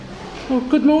Well,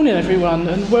 good morning everyone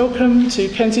and welcome to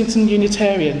Kensington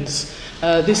Unitarians,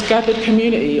 this gathered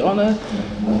community on a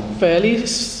fairly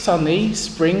sunny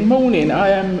spring morning. I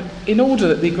am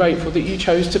inordinately grateful that you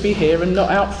chose to be here and not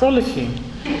out frolicking.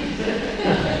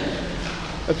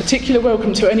 A particular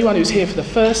welcome to anyone who's here for the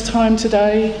first time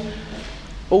today,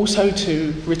 also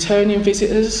to returning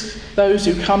visitors, those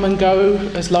who come and go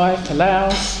as life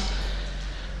allows.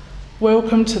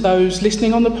 Welcome to those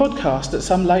listening on the podcast at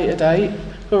some later date,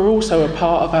 who are also a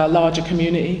part of our larger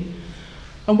community.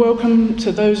 And welcome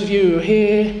to those of you who are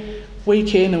here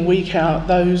week in and week out,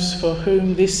 those for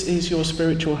whom this is your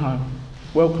spiritual home.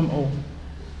 Welcome all.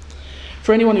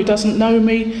 For anyone who doesn't know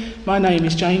me, my name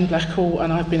is Jane Blackall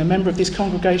and I've been a member of this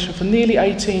congregation for nearly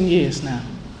 18 years now.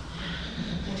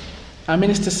 Our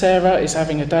minister Sarah is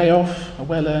having a day off, a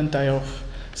well-earned day off,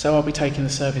 so I'll be taking the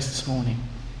service this morning.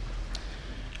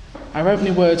 Our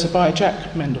opening words are by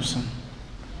Jack Mendelson.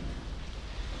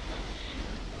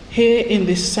 Here in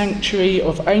this sanctuary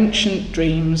of ancient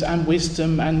dreams and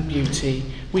wisdom and beauty,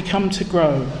 we come to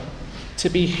grow, to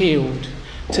be healed,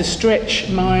 to stretch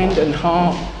mind and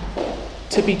heart,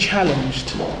 to be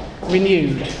challenged,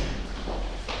 renewed,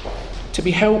 to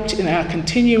be helped in our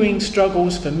continuing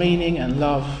struggles for meaning and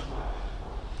love,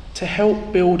 to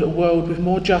help build a world with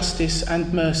more justice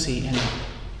and mercy in it,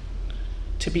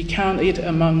 to be counted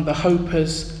among the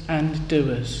hopers and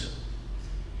doers.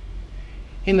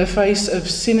 In the face of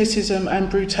cynicism and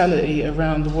brutality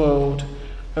around the world,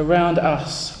 around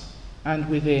us and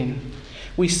within,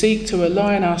 we seek to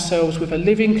align ourselves with a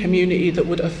living community that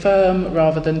would affirm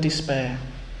rather than despair,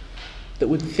 that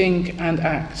would think and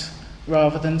act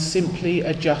rather than simply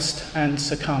adjust and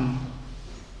succumb.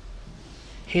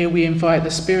 Here we invite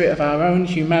the spirit of our own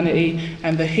humanity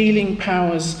and the healing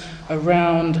powers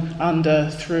around, under,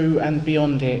 through and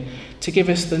beyond it to give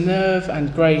us the nerve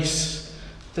and grace,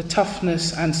 the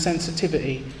toughness and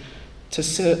sensitivity to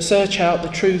search out the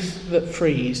truth that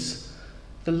frees,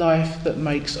 the life that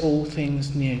makes all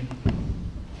things new.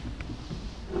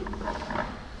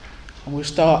 And we'll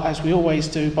start, as we always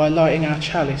do, by lighting our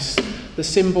chalice, the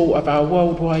symbol of our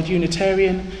worldwide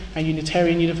Unitarian and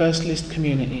Unitarian Universalist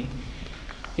community.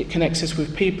 It connects us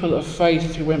with people of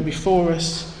faith who went before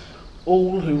us,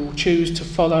 all who will choose to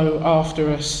follow after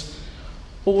us,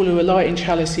 all who are lighting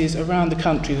chalices around the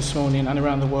country this morning and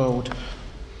around the world,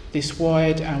 this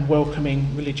wide and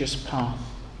welcoming religious path.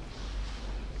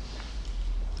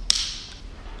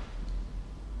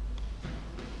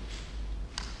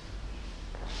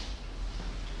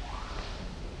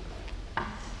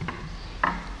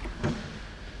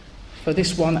 For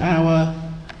this 1 hour,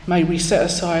 may we set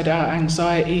aside our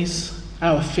anxieties,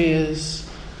 our fears,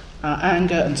 our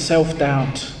anger and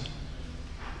self-doubt,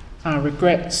 our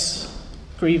regrets,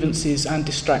 grievances and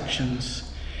distractions.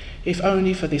 If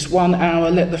only for this 1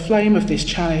 hour, let the flame of this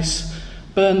chalice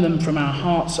burn them from our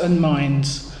hearts and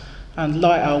minds and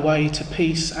light our way to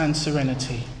peace and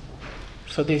serenity.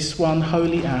 For this one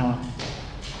holy hour.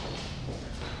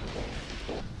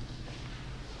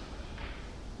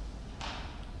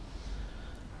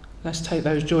 Let's take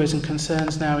those joys and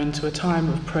concerns now into a time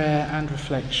of prayer and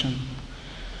reflection,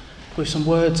 with some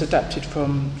words adapted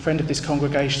from a friend of this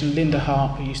congregation, Linda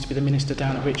Hart, who used to be the minister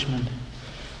down at Richmond.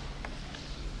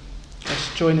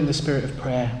 Let's join in the spirit of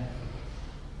prayer.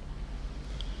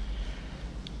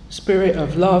 Spirit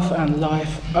of love and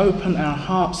life, open our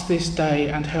hearts this day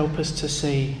and help us to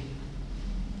see.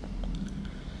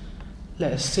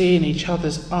 Let us see in each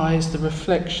other's eyes the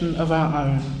reflection of our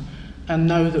own and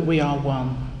know that we are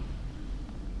one.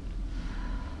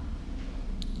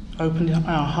 Open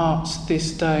our hearts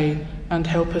this day and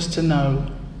help us to know.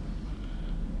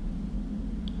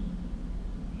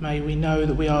 May we know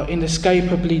that we are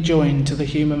inescapably joined to the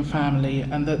human family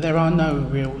and that there are no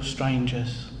real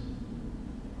strangers.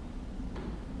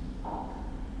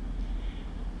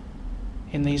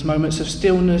 In these moments of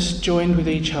stillness, joined with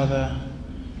each other,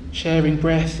 sharing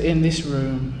breath in this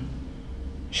room,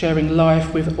 sharing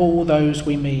life with all those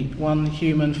we meet, one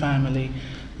human family,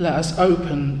 let us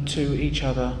open to each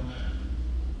other,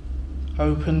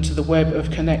 open to the web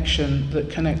of connection that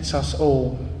connects us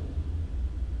all,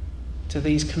 to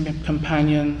these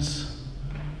companions,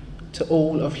 to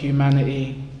all of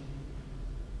humanity,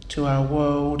 to our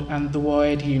world and the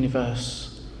wide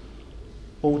universe,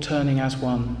 all turning as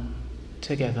one,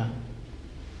 together.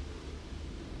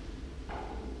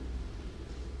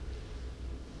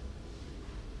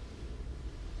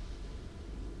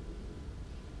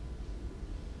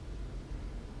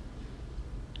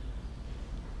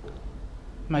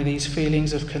 May these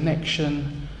feelings of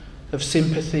connection, of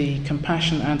sympathy,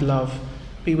 compassion and love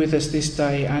be with us this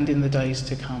day and in the days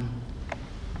to come.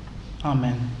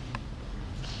 Amen.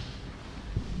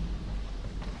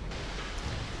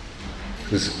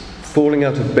 It was Falling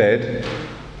Out of Bed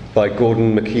by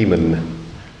Gordon McKeeman.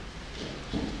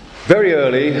 Very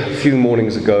early, a few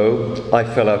mornings ago, I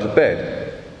fell out of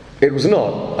bed. It was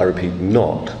not, I repeat,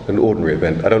 not an ordinary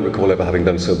event. I don't recall ever having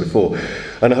done so before,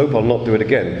 and I hope I'll not do it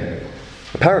again.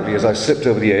 Apparently, as I slipped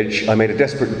over the edge, I made a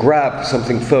desperate grab for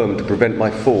something firm to prevent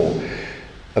my fall,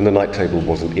 and the night table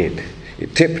wasn't it.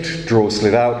 It tipped, drawer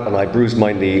slid out, and I bruised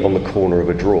my knee on the corner of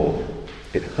a drawer.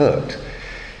 It hurt.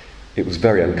 It was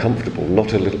very uncomfortable,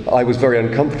 I was very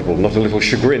uncomfortable, not a little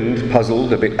chagrined,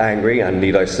 puzzled, a bit angry, and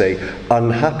need I say,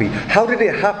 unhappy. How did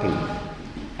it happen?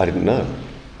 I didn't know.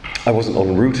 I wasn't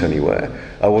en route anywhere.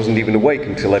 I wasn't even awake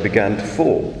until I began to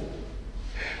fall.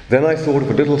 Then I thought of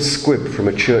a little squib from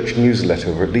a church newsletter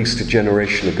of at least a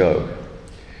generation ago.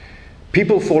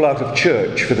 People fall out of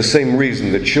church for the same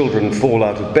reason that children fall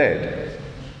out of bed.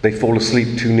 They fall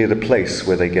asleep too near the place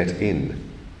where they get in.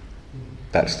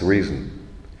 That's the reason.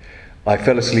 I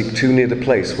fell asleep too near the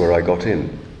place where I got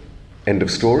in. End of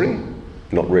story?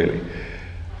 Not really.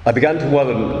 I began to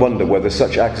wonder whether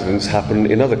such accidents happen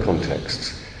in other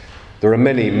contexts. There are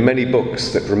many, many books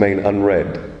that remain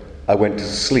unread. I went to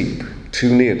sleep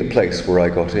too near the place where I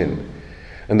got in.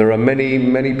 And there are many,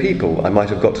 many people I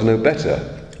might have got to know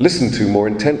better, listened to more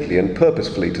intently and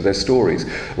purposefully to their stories,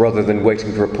 rather than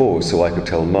waiting for a pause so I could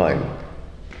tell mine.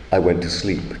 I went to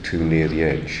sleep too near the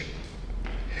edge.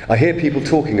 I hear people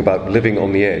talking about living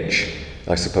on the edge,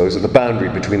 I suppose, at the boundary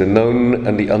between the known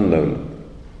and the unknown.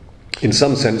 In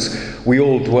some sense, we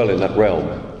all dwell in that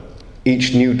realm.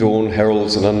 Each new dawn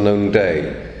heralds an unknown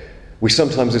day. We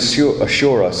sometimes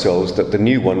assure ourselves that the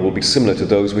new one will be similar to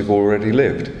those we've already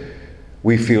lived.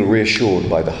 We feel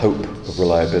reassured by the hope of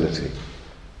reliability.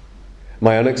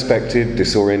 My unexpected,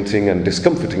 disorienting and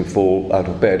discomforting fall out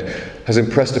of bed has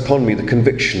impressed upon me the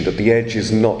conviction that the edge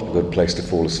is not a good place to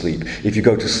fall asleep. If you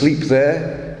go to sleep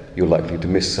there, you're likely to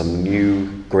miss some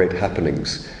new great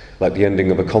happenings, like the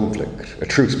ending of a conflict, a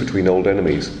truce between old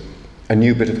enemies, a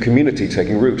new bit of community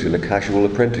taking root in a casual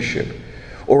apprenticeship,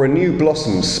 or a new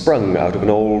blossom sprung out of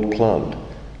an old plant.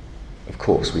 Of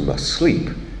course, we must sleep.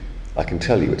 I can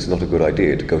tell you it's not a good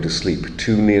idea to go to sleep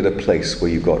too near the place where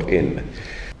you got in.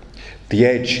 The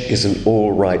edge is an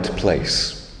all right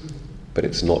place, but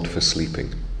it's not for sleeping.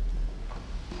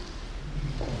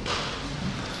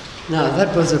 Now,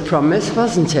 that was a promise,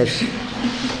 wasn't it?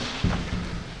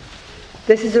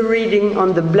 This is a reading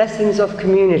on The Blessings of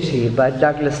Community by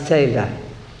Douglas Taylor.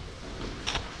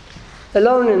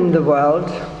 Alone in the world,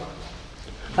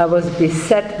 I was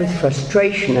beset with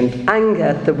frustration and anger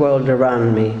at the world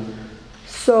around me.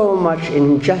 So much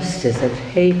injustice and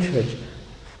hatred.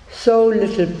 So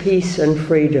little peace and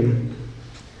freedom.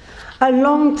 I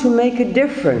longed to make a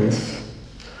difference.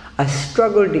 I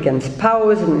struggled against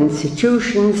powers and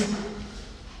institutions,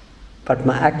 but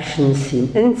my actions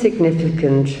seemed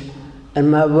insignificant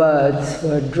and my words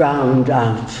were drowned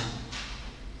out.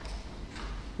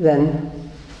 Then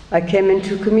I came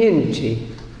into community,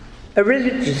 a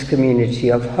religious community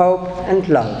of hope and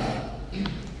love.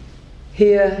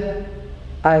 Here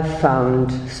I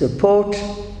found support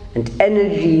and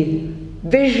energy,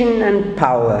 vision and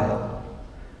power,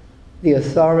 the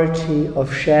authority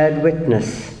of shared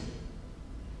witness.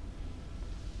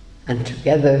 And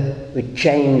together we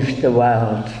changed the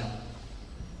world.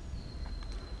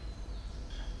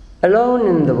 Alone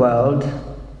in the world,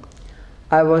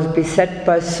 I was beset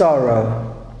by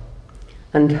sorrow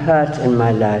and hurt in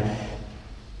my life.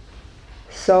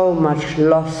 So much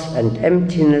loss and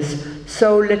emptiness,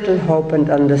 so little hope and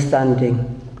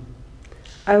understanding.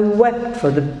 I wept for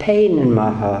the pain in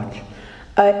my heart.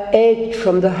 I ached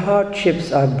from the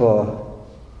hardships I bore.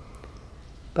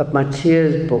 But my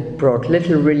tears brought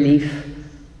little relief,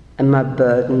 and my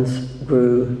burdens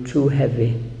grew too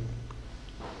heavy.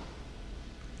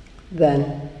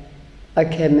 Then I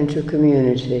came into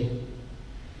community,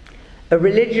 a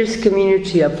religious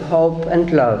community of hope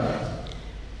and love.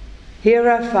 Here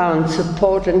I found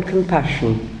support and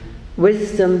compassion,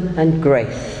 wisdom and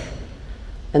grace,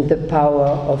 and the power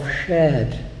of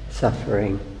shared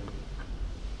suffering.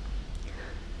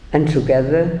 And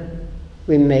together,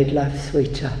 we made life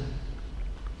sweeter.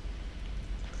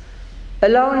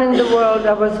 Alone in the world,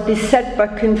 I was beset by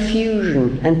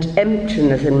confusion and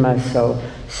emptiness in my soul.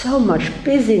 So much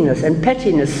busyness and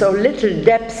pettiness, so little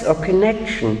depth or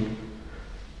connection.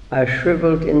 I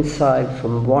shriveled inside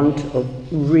from want of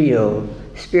real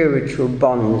spiritual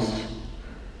bonds,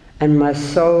 and my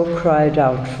soul cried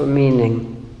out for meaning.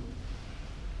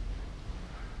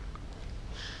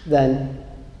 Then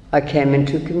I came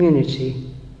into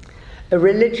community, a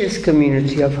religious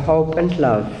community of hope and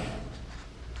love.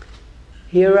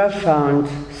 Here I found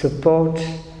support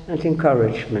and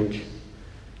encouragement,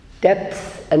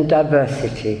 depth and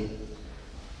diversity,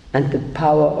 and the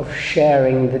power of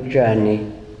sharing the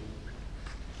journey.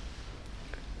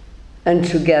 And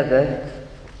together,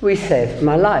 we saved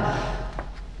my life,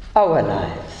 our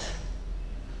lives.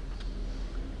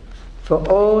 For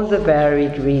all the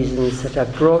varied reasons that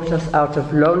have brought us out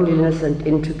of loneliness and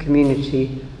into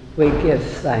community, we give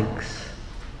thanks.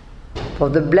 For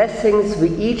the blessings we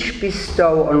each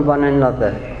bestow on one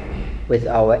another, with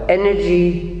our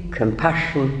energy,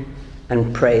 compassion,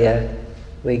 and prayer,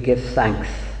 we give thanks.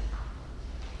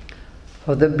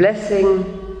 For the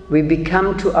blessing we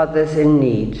become to others in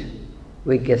need,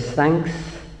 we give thanks,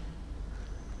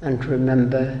 and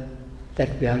remember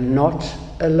that we are not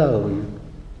alone.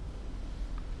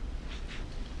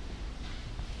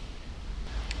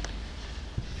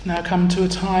 Now come to a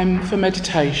time for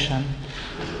meditation.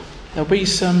 There'll be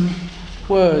some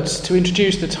words to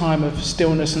introduce the time of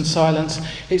stillness and silence.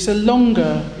 It's a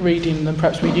longer reading than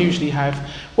perhaps we usually have.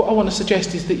 What I want to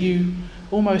suggest is that you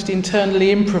almost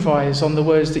internally improvise on the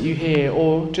words that you hear,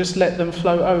 or just let them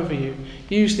flow over you.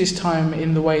 Use this time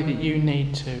in the way that you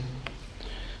need to.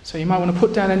 So you might want to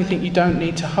put down anything you don't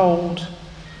need to hold.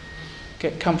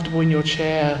 Get comfortable in your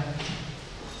chair.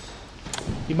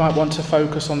 You might want to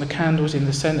focus on the candles in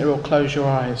the centre or close your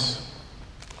eyes.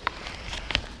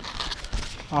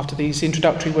 After these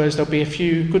introductory words, there'll be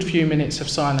a good few minutes of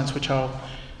silence, which I'll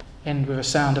end with a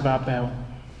sound of our bell.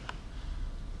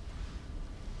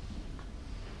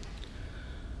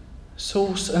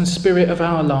 Source and spirit of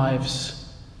our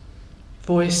lives,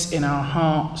 voice in our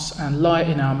hearts and light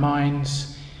in our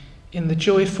minds, in the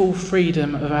joyful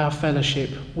freedom of our fellowship,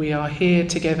 we are here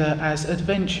together as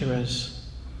adventurers,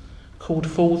 called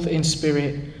forth in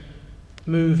spirit,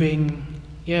 moving,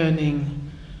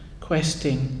 yearning,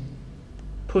 questing,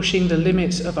 pushing the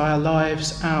limits of our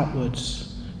lives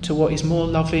outwards to what is more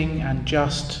loving and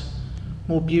just,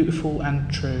 more beautiful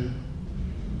and true.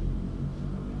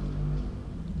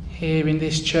 Here in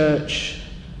this church,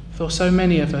 for so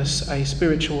many of us, a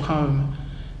spiritual home,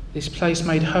 this place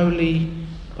made holy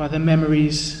by the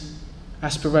memories,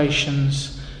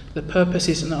 aspirations, the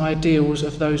purposes and ideals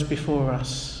of those before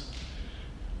us.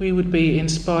 We would be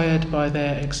inspired by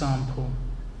their example.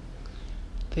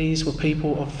 These were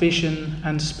people of vision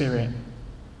and spirit.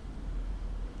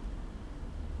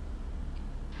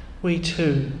 We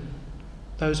too,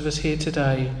 those of us here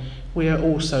today, we are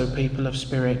also people of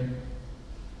spirit.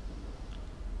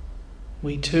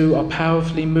 We too are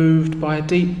powerfully moved by a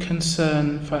deep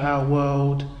concern for our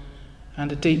world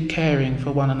and a deep caring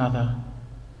for one another.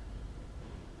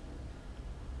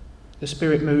 The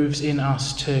Spirit moves in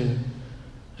us too,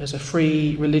 as a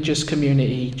free religious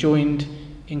community joined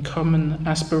in common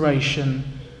aspiration,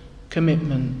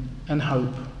 commitment and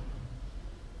hope.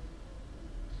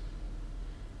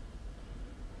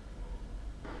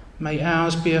 May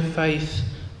ours be a faith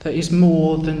that is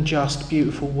more than just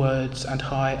beautiful words and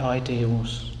high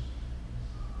ideals.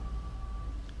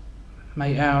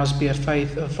 May ours be a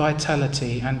faith of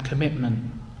vitality and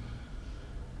commitment,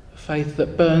 a faith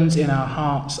that burns in our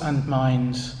hearts and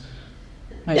minds.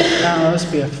 May ours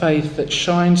be a faith that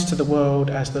shines to the world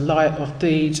as the light of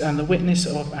deeds and the witness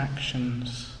of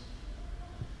actions.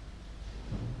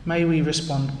 May we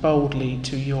respond boldly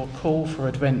to your call for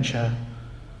adventure,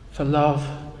 for love,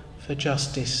 for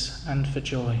justice and for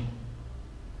joy.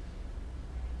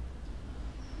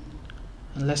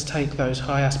 And let's take those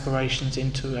high aspirations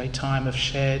into a time of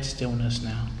shared stillness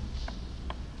now.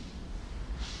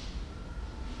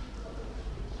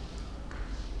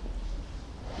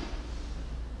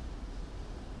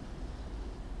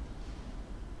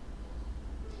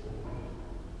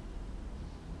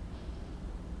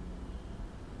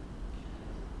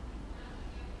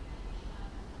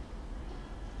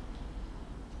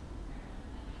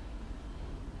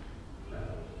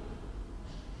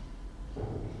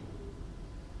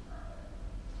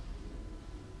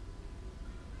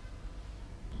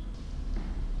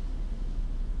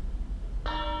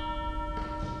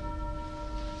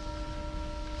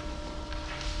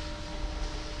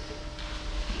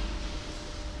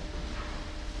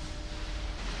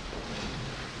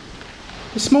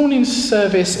 This morning's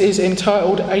service is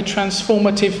entitled A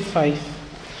Transformative Faith,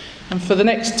 and for the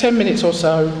next 10 minutes or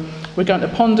so we're going to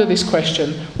ponder this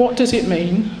question: what does it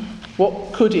mean,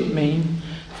 what could it mean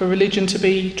for religion to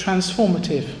be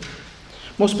transformative?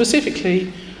 More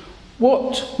specifically,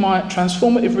 what might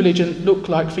transformative religion look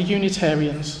like for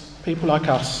Unitarians, people like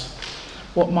us?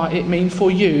 What might it mean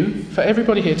for you, for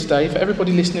everybody here today, for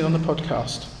everybody listening on the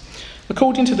podcast?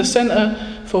 According to the Centre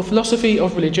for Philosophy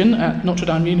of Religion at Notre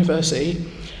Dame University,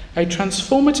 a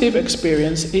transformative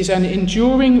experience is an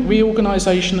enduring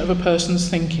reorganisation of a person's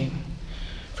thinking,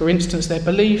 For instance, their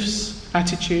beliefs,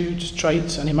 attitudes,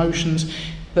 traits and emotions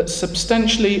that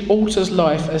substantially alters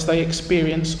life as they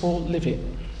experience or live it.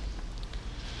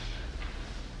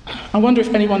 I wonder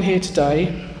if anyone here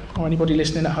today, or anybody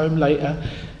listening at home later,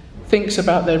 thinks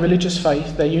about their religious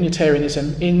faith, their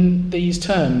Unitarianism, in these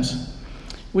terms.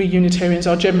 We Unitarians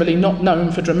are generally not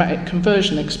known for dramatic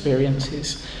conversion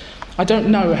experiences. I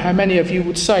don't know how many of you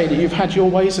would say that you've had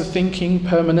your ways of thinking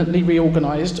permanently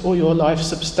reorganised or your life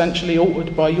substantially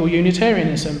altered by your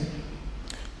Unitarianism.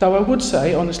 Though I would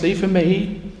say, honestly, for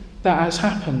me, that has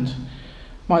happened.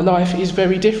 My life is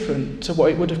very different to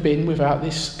what it would have been without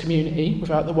this community,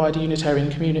 without the wider Unitarian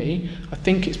community. I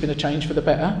think it's been a change for the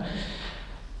better.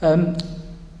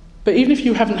 But even if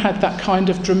you haven't had that kind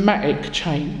of dramatic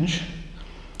change,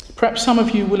 perhaps some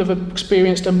of you will have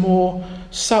experienced a more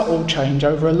subtle change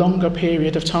over a longer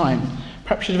period of time.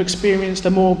 Perhaps you'll have experienced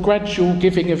a more gradual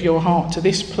giving of your heart to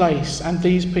this place and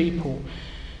these people,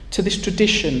 to this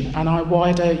tradition and our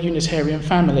wider Unitarian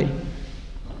family.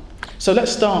 So let's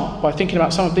start by thinking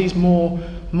about some of these more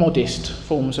modest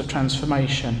forms of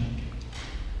transformation.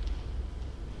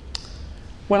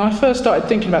 When I first started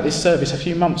thinking about this service a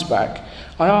few months back,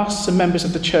 I asked some members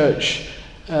of the church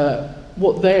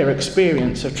what their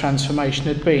experience of transformation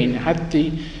had been. Had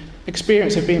the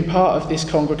experience of being part of this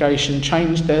congregation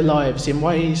changed their lives in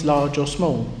ways large or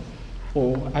small?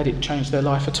 Or had it changed their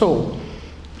life at all?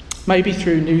 Maybe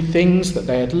through new things that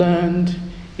they had learned,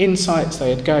 insights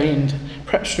they had gained,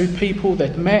 perhaps through people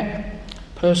they'd met,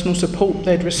 personal support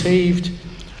they'd received,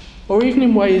 or even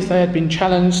in ways they had been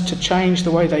challenged to change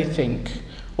the way they think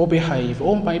or behave,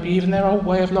 or maybe even their old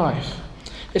way of life.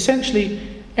 Essentially,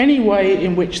 any way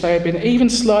in which they had been even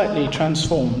slightly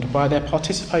transformed by their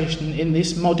participation in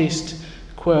this modest,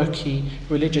 quirky,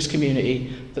 religious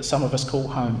community that some of us call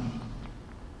home.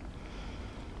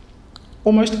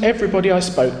 Almost everybody I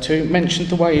spoke to mentioned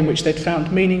the way in which they'd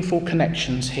found meaningful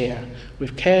connections here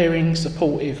with caring,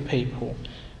 supportive people,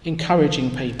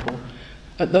 encouraging people,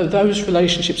 though those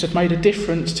relationships had made a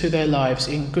difference to their lives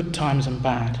in good times and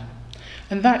bad.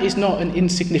 And that is not an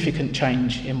insignificant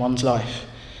change in one's life.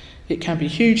 It can be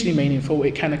hugely meaningful,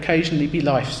 it can occasionally be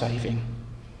life-saving.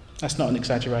 That's not an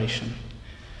exaggeration.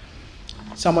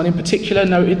 Someone in particular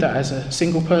noted that as a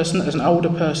single person, as an older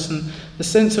person, the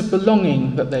sense of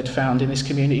belonging that they'd found in this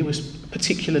community was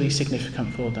particularly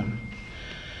significant for them.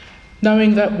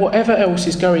 Knowing that whatever else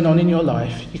is going on in your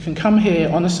life, you can come here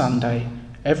on a Sunday,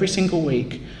 every single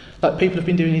week, like people have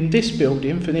been doing in this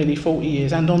building for nearly 40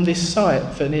 years and on this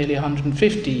site for nearly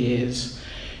 150 years,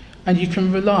 and you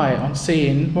can rely on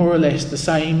seeing more or less the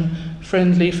same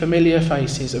friendly, familiar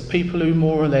faces of people who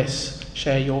more or less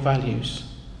share your values.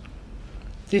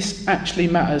 This actually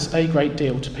matters a great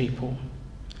deal to people.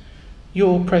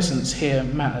 Your presence here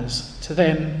matters to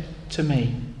them, to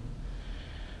me.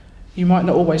 You might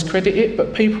not always credit it,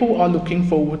 but people are looking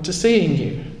forward to seeing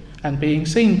you and being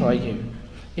seen by you.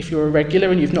 If you're a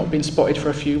regular and you've not been spotted for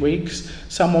a few weeks,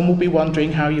 someone will be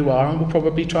wondering how you are and will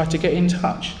probably try to get in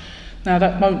touch. Now,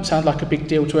 that won't sound like a big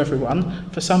deal to everyone.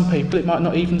 For some people, it might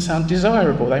not even sound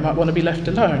desirable. They might want to be left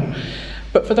alone.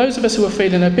 But for those of us who are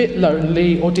feeling a bit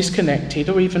lonely or disconnected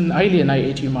or even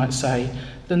alienated, you might say,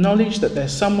 the knowledge that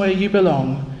there's somewhere you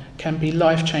belong can be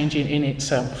life-changing in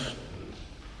itself.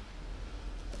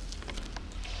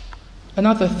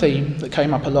 Another theme that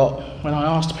came up a lot when I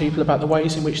asked people about the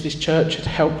ways in which this church had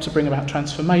helped to bring about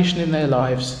transformation in their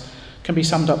lives can be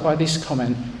summed up by this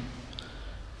comment.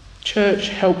 Church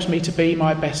helps me to be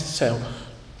my best self.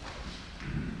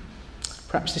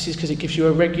 Perhaps this is because it gives you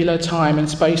a regular time and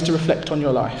space to reflect on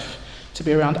your life, to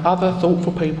be around other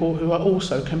thoughtful people who are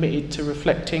also committed to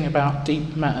reflecting about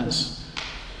deep matters,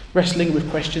 wrestling with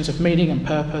questions of meaning and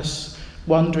purpose,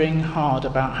 wondering hard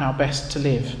about how best to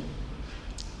live.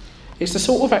 It's the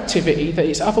sort of activity that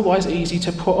is otherwise easy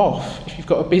to put off if you've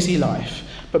got a busy life,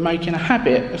 but making a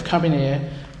habit of coming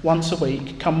here once a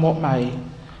week, come what may,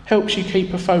 helps you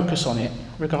keep a focus on it,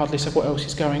 regardless of what else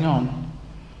is going on.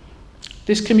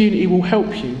 This community will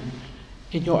help you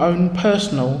in your own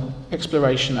personal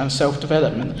exploration and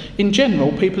self-development. In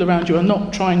general, people around you are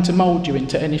not trying to mould you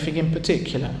into anything in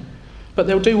particular, but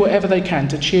they'll do whatever they can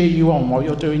to cheer you on while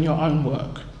you're doing your own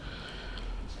work.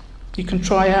 You can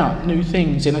try out new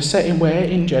things in a setting where,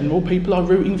 in general, people are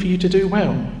rooting for you to do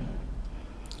well.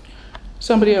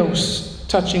 Somebody else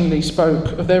touchingly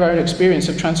spoke of their own experience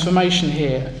of transformation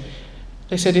here.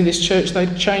 They said in this church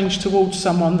they'd changed towards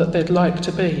someone that they'd like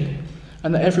to be,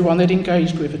 and that everyone they'd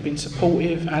engaged with had been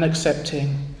supportive and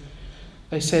accepting.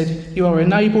 They said, you are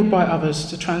enabled by others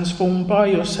to transform by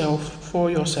yourself for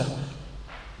yourself.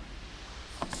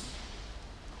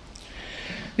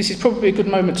 This is probably a good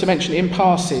moment to mention in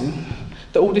passing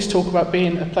that all this talk about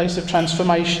being a place of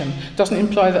transformation doesn't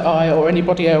imply that I or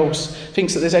anybody else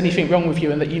thinks that there's anything wrong with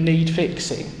you and that you need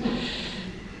fixing.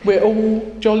 We're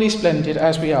all jolly splendid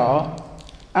as we are,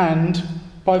 and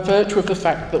by virtue of the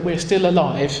fact that we're still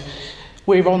alive,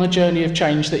 we're on a journey of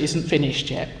change that isn't finished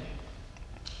yet.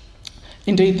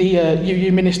 Indeed, the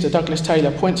UU minister, Douglas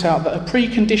Taylor, points out that a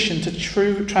precondition to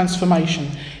true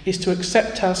transformation is to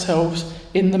accept ourselves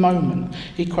in the moment.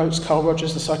 He quotes Carl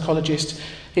Rogers, the psychologist,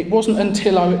 "It wasn't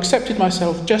until I accepted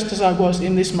myself just as I was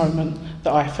in this moment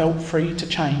that I felt free to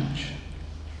change."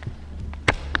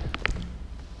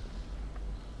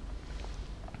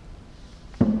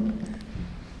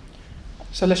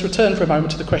 So let's return for a moment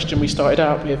to the question we started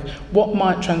out with. What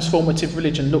might transformative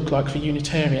religion look like for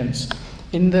Unitarians?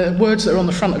 In the words that are on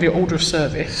the front of your order of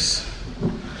service,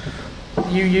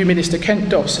 UU Minister Kent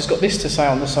Doss has got this to say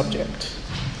on the subject.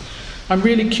 "I'm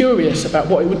really curious about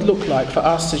what it would look like for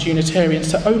us as Unitarians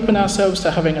to open ourselves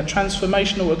to having a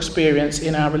transformational experience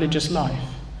in our religious life.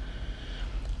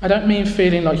 I don't mean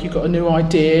feeling like you've got a new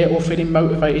idea or feeling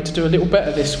motivated to do a little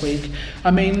better this week.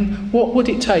 I mean, what would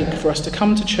it take for us to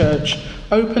come to church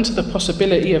open to the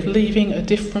possibility of leaving a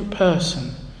different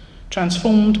person,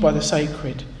 transformed by the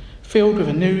sacred, filled with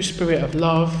a new spirit of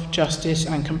love, justice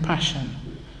and compassion,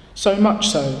 so much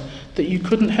so that you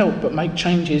couldn't help but make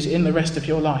changes in the rest of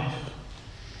your life?"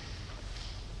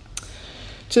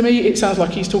 To me, it sounds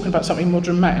like he's talking about something more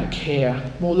dramatic here,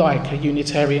 more like a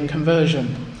Unitarian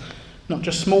conversion. Not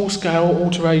just small-scale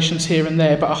alterations here and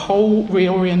there, but a whole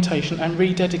reorientation and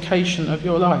rededication of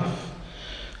your life.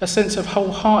 A sense of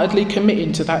wholeheartedly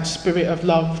committing to that spirit of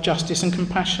love, justice and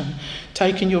compassion,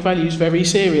 taking your values very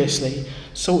seriously,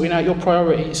 sorting out your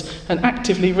priorities, and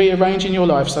actively rearranging your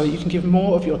life so that you can give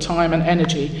more of your time and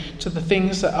energy to the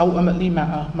things that ultimately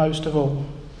matter most of all.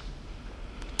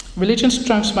 Religion's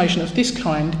transformation of this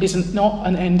kind isn't not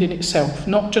an end in itself,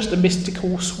 not just a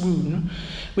mystical swoon.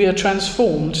 We are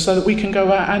transformed so that we can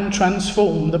go out and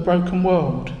transform the broken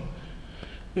world.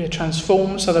 We are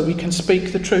transformed so that we can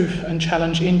speak the truth and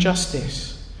challenge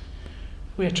injustice.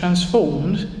 We are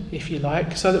transformed, if you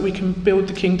like, so that we can build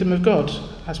the kingdom of God,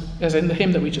 as in the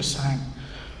hymn that we just sang.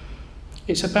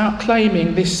 It's about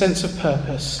claiming this sense of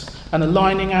purpose and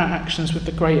aligning our actions with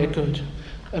the greater good.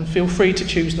 And feel free to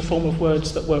choose the form of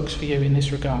words that works for you in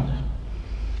this regard.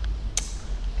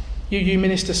 UU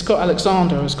Minister Scott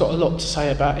Alexander has got a lot to say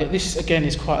about it. This, again,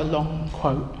 is quite a long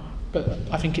quote, but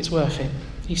I think it's worth it.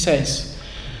 He says,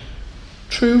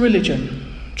 "True religion,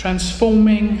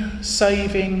 transforming,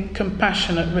 saving,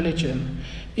 compassionate religion,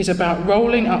 is about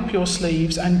rolling up your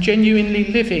sleeves and genuinely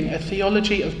living a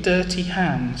theology of dirty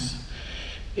hands.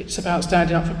 It's about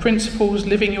standing up for principles,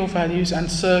 living your values and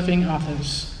serving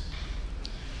others.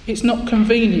 It's not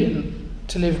convenient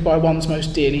to live by one's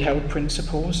most dearly held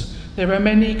principles. There are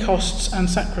many costs and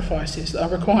sacrifices that are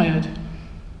required.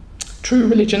 True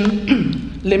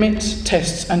religion limits,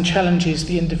 tests and challenges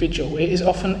the individual. It is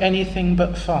often anything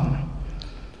but fun.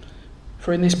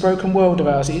 For in this broken world of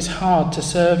ours, it is hard to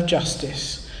serve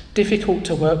justice, difficult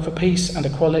to work for peace and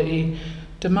equality,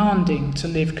 demanding to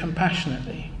live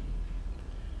compassionately.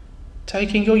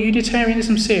 Taking your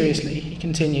Unitarianism seriously," he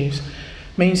continues,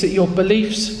 "means that your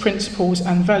beliefs, principles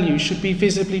and values should be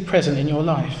visibly present in your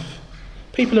life.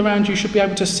 People around you should be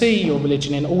able to see your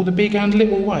religion in all the big and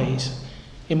little ways,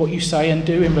 in what you say and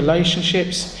do in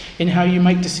relationships, in how you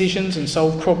make decisions and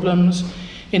solve problems,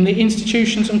 in the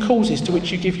institutions and causes to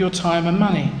which you give your time and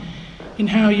money, in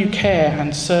how you care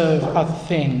and serve other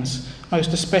things,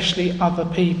 most especially other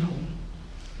people.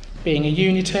 Being a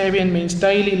Unitarian means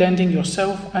daily lending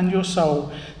yourself and your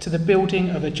soul to the building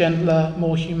of a gentler,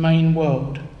 more humane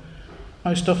world,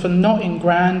 most often not in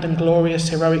grand and glorious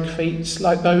heroic feats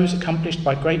like those accomplished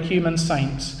by great human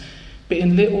saints, but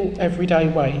in little everyday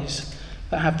ways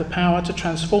that have the power to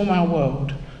transform our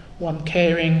world, one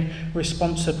caring,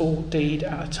 responsible deed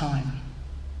at a time."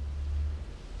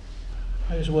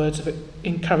 Those words of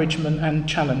encouragement and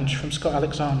challenge from Scott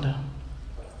Alexander.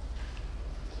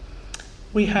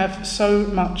 We have so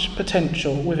much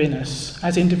potential within us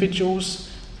as individuals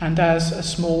and as a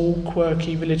small,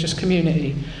 quirky religious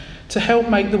community to help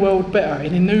make the world better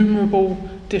in innumerable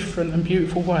different and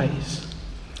beautiful ways.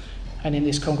 And in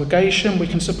this congregation, we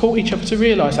can support each other to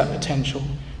realise that potential,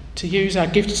 to use our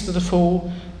gifts to the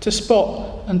full, to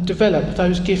spot and develop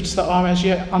those gifts that are as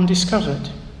yet undiscovered,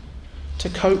 to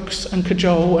coax and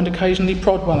cajole and occasionally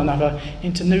prod one another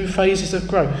into new phases of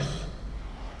growth.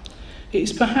 It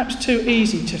is perhaps too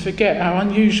easy to forget how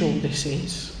unusual this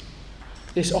is,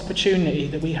 this opportunity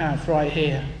that we have right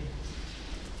here.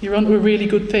 You're onto a really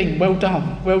good thing. Well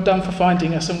done. Well done for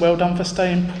finding us and well done for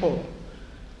staying put.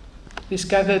 This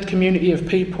gathered community of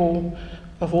people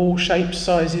of all shapes,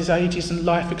 sizes, ages and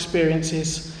life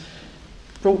experiences,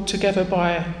 brought together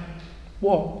by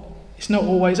what? It's not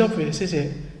always obvious, is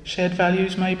it? Shared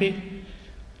values, maybe?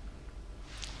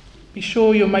 Be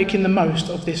sure you're making the most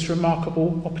of this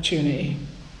remarkable opportunity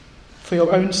for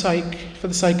your own sake, for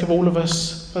the sake of all of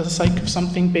us, for the sake of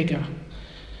something bigger.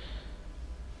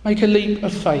 Make a leap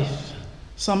of faith,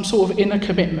 some sort of inner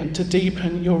commitment to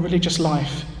deepen your religious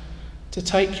life, to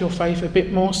take your faith a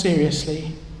bit more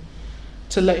seriously,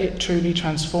 to let it truly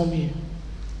transform you.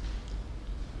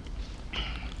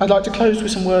 I'd like to close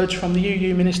with some words from the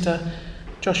UU minister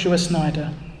Joshua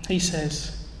Snyder. He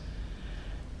says,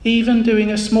 "Even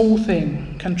doing a small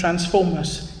thing can transform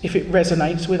us if it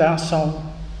resonates with our soul.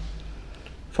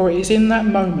 For it is in that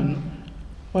moment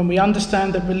when we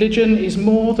understand that religion is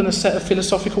more than a set of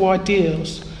philosophical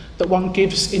ideals that one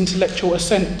gives intellectual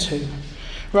assent to.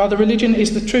 Rather, religion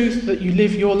is the truth that you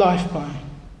live your life by.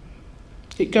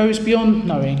 It goes beyond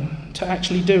knowing to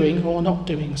actually doing or not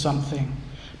doing something,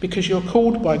 because you're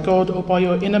called by God or by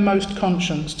your innermost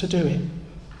conscience to do it.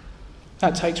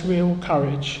 That takes real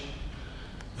courage,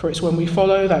 for it's when we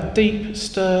follow that deep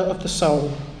stir of the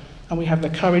soul and we have the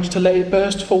courage to let it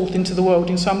burst forth into the world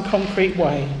in some concrete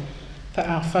way that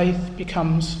our faith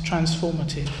becomes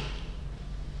transformative.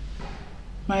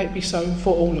 May it be so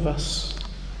for all of us.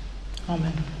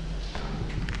 Amen."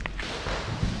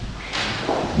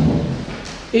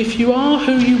 If you are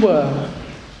who you were,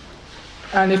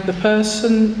 and if the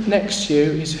person next to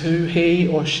you is who he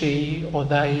or she or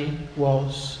they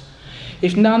was,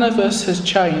 if none of us has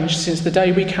changed since the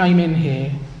day we came in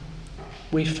here,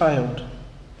 we failed.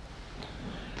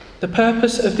 The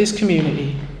purpose of this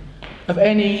community, of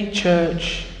any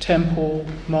church, temple,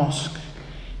 mosque,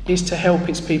 is to help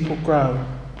its people grow.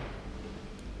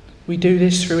 We do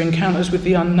this through encounters with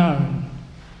the unknown,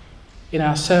 in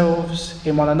ourselves,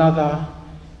 in one another,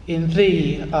 in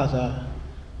the other,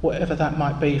 whatever that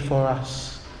might be for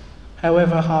us,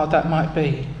 however hard that might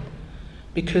be,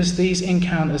 because these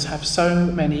encounters have so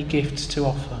many gifts to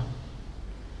offer.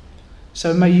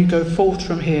 So may you go forth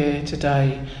from here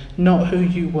today, not who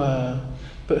you were,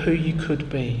 but who you could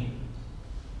be.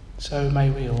 So may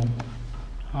we all.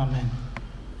 Amen.